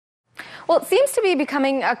Well, it seems to be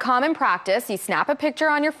becoming a common practice. You snap a picture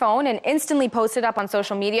on your phone and instantly post it up on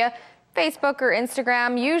social media, Facebook or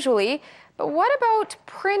Instagram usually. But what about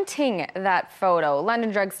printing that photo?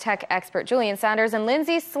 London Drugs tech expert Julian Sanders and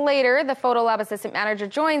Lindsay Slater, the Photo Lab assistant manager,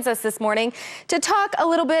 joins us this morning to talk a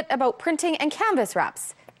little bit about printing and canvas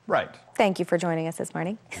wraps. Right. Thank you for joining us this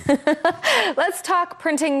morning. Let's talk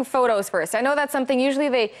printing photos first. I know that's something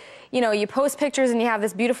usually you post pictures and you have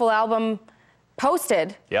this beautiful album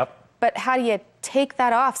posted. Yep. But how do you take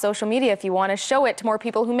that off social media if you want to show it to more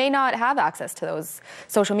people who may not have access to those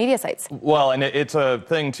social media sites? Well, and it's a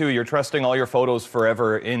thing too, you're trusting all your photos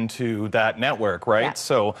forever into that network, right? Yeah.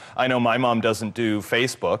 So I know my mom doesn't do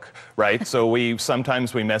Facebook, right? So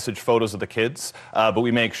sometimes we message photos of the kids, but we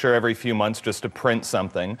make sure every few months just to print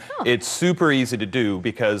something. Oh. It's super easy to do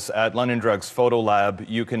because at London Drugs Photo Lab,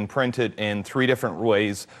 you can print it in 3 different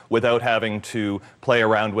ways without having to play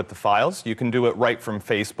around with the files. You can do it right from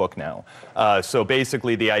Facebook now. So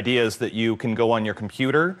basically, the idea is that you can go on your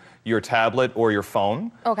computer, your tablet, or your phone,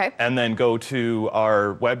 okay, and then go to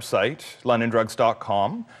our website,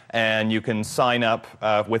 londondrugs.com, and you can sign up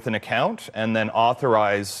with an account and then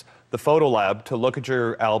authorize the Photo Lab to look at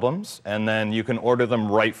your albums, and then you can order them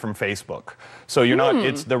right from Facebook. So you're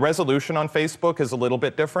not, the resolution on Facebook is a little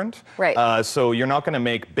bit different. Right. So you're not going to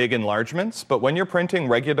make big enlargements, but when you're printing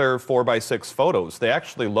regular 4x6 photos, they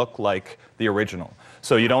actually look like the original.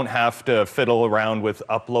 So you don't have to fiddle around with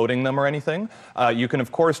uploading them or anything. You can,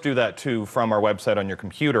 of course, do that too from our website on your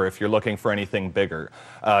computer if you're looking for anything bigger.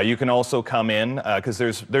 You can also come in, because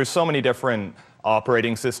there's so many different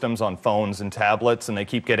operating systems on phones and tablets, and they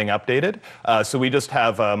keep getting updated. So we just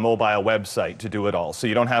have a mobile website to do it all. So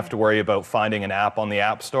you don't have to worry about finding an app on the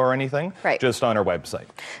App Store or anything, just on our website.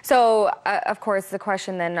 So, of course, the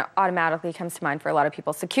question then automatically comes to mind for a lot of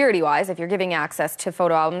people, security-wise, if you're giving access to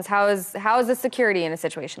photo albums, how is the security in a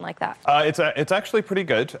situation like that? It's actually pretty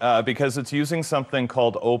good because it's using something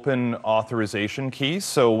called open authorization keys.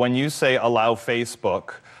 So when you say allow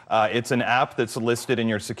Facebook, it's an app that's listed in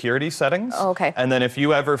your security settings. Oh, okay. And then if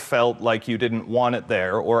you ever felt like you didn't want it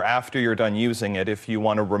there, or after you're done using it, if you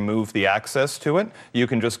want to remove the access to it, you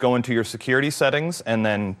can just go into your security settings and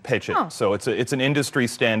then pitch it. Oh. So it's an industry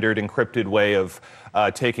standard encrypted way of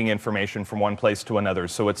taking information from one place to another.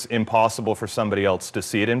 So it's impossible for somebody else to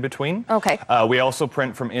see it in between. Okay. We also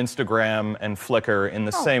print from Instagram and Flikr in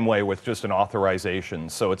the same way with just an authorization.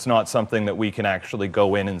 So it's not something that we can actually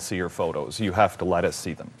go in and see your photos. You have to let us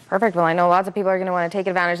see them. Perfect. Well, I know lots of people are going to want to take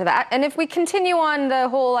advantage of that. And if we continue on the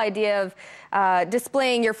whole idea of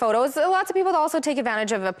displaying your photos, lots of people also take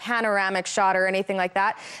advantage of a panoramic shot or anything like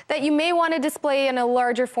that you may want to display in a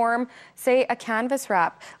larger form, say a canvas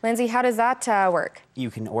wrap. Lindsay, how does that work?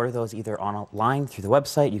 You can order those either online through the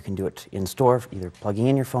website. You can do it in store, either plugging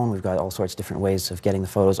in your phone. We've got all sorts of different ways of getting the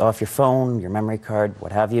photos off your phone, your memory card,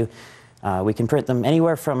 what have you. We can print them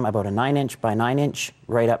anywhere from about a 9-inch by 9-inch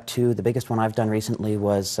right up to the biggest one I've done recently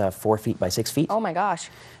was 4 feet by 6 feet. Oh my gosh.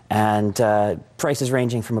 And prices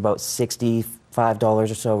ranging from about $65 or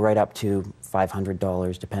so right up to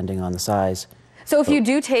 $500 depending on the size. So if you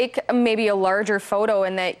do take maybe a larger photo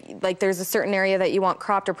and that there's a certain area that you want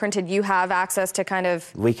cropped or printed, you have access to kind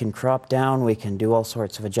of... We can crop down, we can do all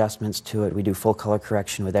sorts of adjustments to it. We do full color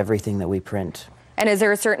correction with everything that we print. And is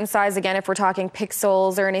there a certain size, again, if we're talking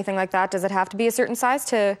pixels or anything like that, does it have to be a certain size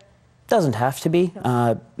to... Doesn't have to be.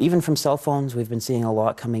 Even from cell phones, we've been seeing a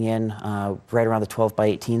lot coming in right around the 12 by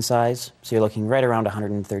 18 size. So you're looking right around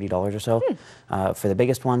 $130 or so. For the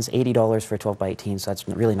biggest ones, $80 for a 12 by 18, so that's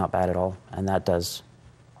really not bad at all. And that does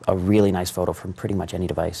a really nice photo from pretty much any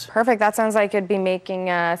device. Perfect. That sounds like you'd be making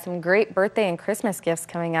some great birthday and Christmas gifts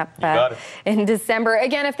coming up in December.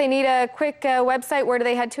 Again, if they need a quick website, where do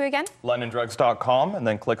they head to again? londondrugs.com, and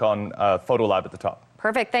then click on Photo Lab at the top.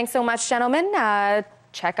 Perfect. Thanks so much, gentlemen.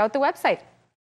 Check out the website.